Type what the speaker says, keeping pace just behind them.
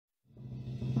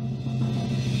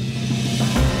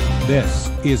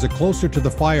This is a Closer to the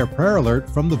Fire prayer alert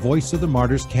from the Voice of the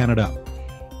Martyrs Canada.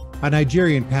 A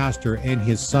Nigerian pastor and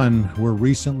his son were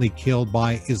recently killed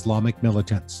by Islamic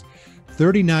militants.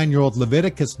 39-year-old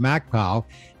Leviticus Makpa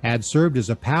had served as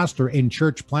a pastor and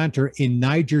church planter in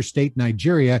Niger State,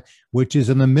 Nigeria, which is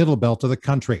in the middle belt of the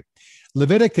country.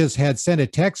 Leviticus had sent a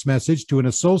text message to an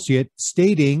associate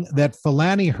stating that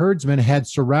Fulani herdsmen had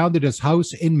surrounded his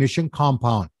house in Mission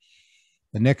Compound.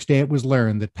 The next day it was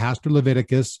learned that Pastor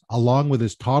Leviticus, along with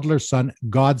his toddler son,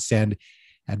 Godsend,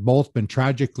 had both been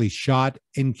tragically shot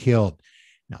and killed.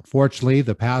 Now, fortunately,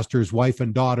 the pastor's wife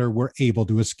and daughter were able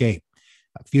to escape.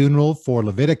 A funeral for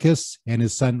Leviticus and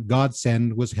his son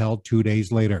Godsend was held 2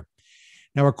 days later.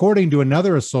 Now, according to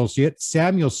another associate,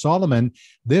 Samuel Musselman,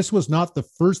 this was not the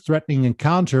first threatening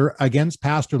encounter against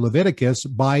Pastor Leviticus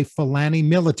by Fulani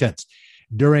militants.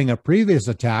 During a previous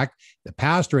attack, the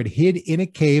pastor had hid in a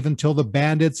cave until the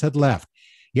bandits had left.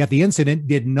 Yet the incident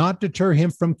did not deter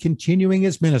him from continuing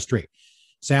his ministry.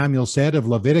 Samuel said of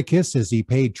Leviticus as he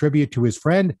paid tribute to his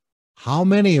friend, "How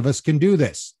many of us can do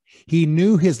this?" He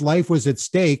knew his life was at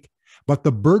stake, but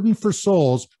the burden for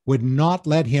souls would not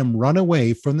let him run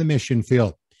away from the mission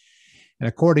field. And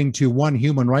according to one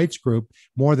human rights group,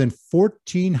 more than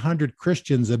 1,400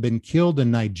 Christians have been killed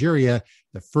in Nigeria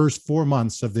the first 4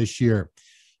 months of this year.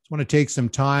 I want to take some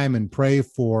time and pray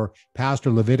for Pastor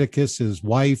Leviticus, his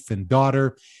wife and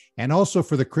daughter, and also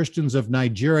for the Christians of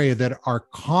Nigeria that are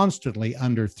constantly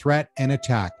under threat and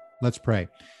attack. Let's pray.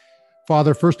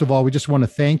 Father, first of all, we just want to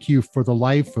thank you for the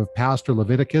life of Pastor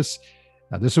Leviticus.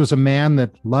 This was a man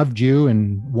that loved you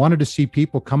and wanted to see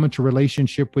people come into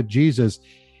relationship with Jesus,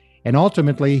 and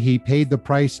ultimately he paid the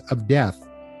price of death.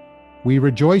 We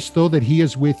rejoice, though, that he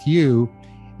is with you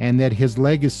and that his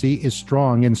legacy is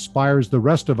strong, inspires the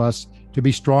rest of us to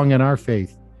be strong in our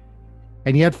faith.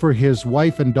 And yet for his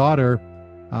wife and daughter,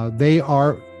 they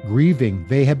are grieving.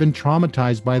 They have been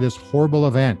traumatized by this horrible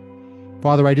event.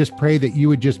 Father, I just pray that you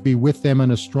would just be with them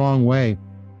in a strong way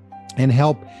and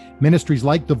help ministries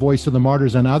like the Voice of the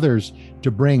Martyrs and others to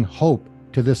bring hope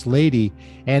to this lady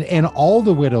and all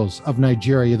the widows of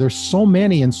Nigeria. There's so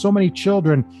many, and so many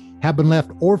children have been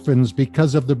left orphans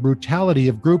because of the brutality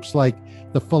of groups like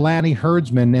the Fulani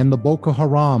herdsmen and the Boko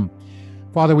Haram.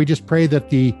 Father, we just pray that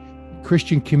the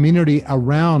Christian community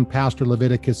around Pastor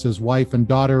Leviticus's wife and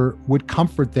daughter would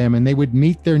comfort them, and they would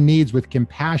meet their needs with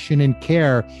compassion and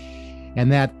care,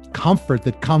 and that comfort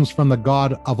that comes from the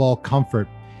God of all comfort.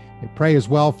 I pray as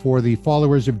well for the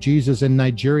followers of Jesus in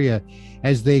Nigeria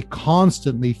as they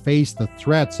constantly face the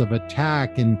threats of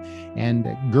attack and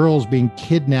girls being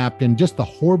kidnapped and just the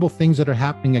horrible things that are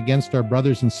happening against our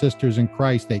brothers and sisters in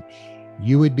Christ, that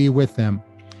you would be with them.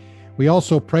 We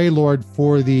also pray, Lord,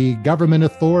 for the government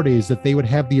authorities, that they would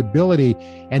have the ability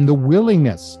and the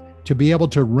willingness to be able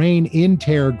to rein in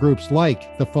terror groups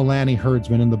like the Fulani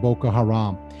herdsmen and the Boko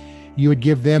Haram. You would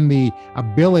give them the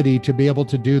ability to be able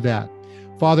to do that.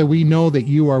 Father, we know that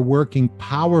you are working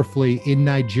powerfully in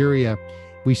Nigeria.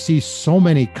 We see so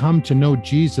many come to know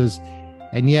Jesus,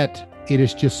 and yet it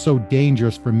is just so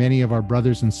dangerous for many of our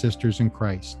brothers and sisters in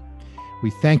Christ.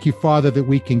 We thank you, Father, that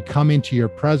we can come into your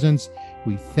presence.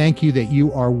 We thank you that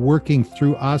you are working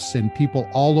through us and people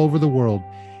all over the world.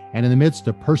 And in the midst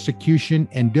of persecution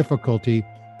and difficulty,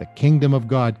 the kingdom of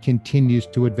God continues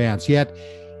to advance. Yet,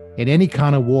 in any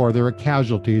kind of war, there are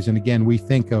casualties. And again, we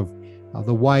think of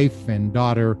the wife and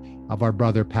daughter of our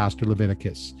brother, Pastor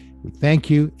Leviticus. We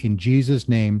thank you in Jesus'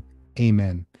 name.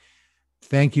 Amen.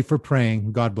 Thank you for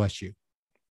praying. God bless you.